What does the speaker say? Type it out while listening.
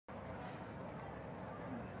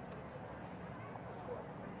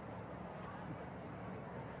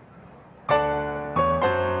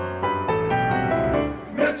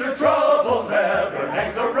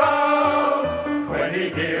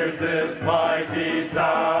this mighty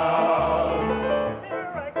sound.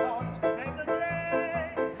 Here I come to save the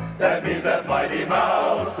day. That means that Mighty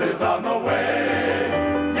Mouse is on the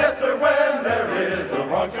way. Yes, sir, when there is a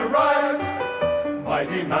wrong to right,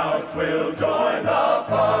 Mighty Mouse will join the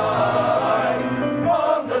fight.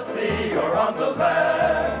 On the sea or on the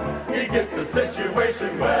land, he gets the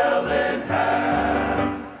situation well in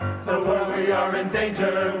hand. So when we are in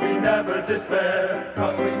danger, we never despair,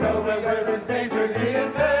 'cause we know that where there's danger, he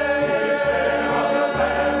is there. He is there on the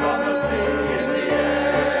land, on the sea, in the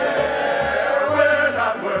air. We're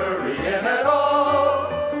not worrying at all.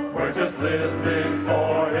 We're just listening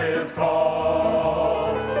for his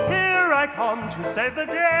call. Here I come to save the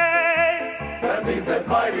day. That means that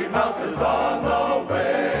Mighty Mouse is on the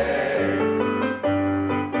way.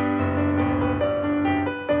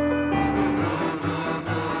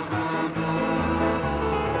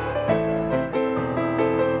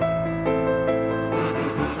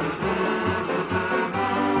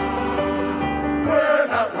 We're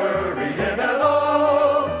not worrying at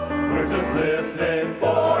all. We're just listening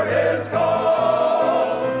for his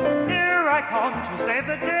call. Here I come to save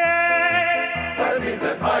the day. That means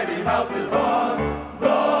that Mighty Mouse is on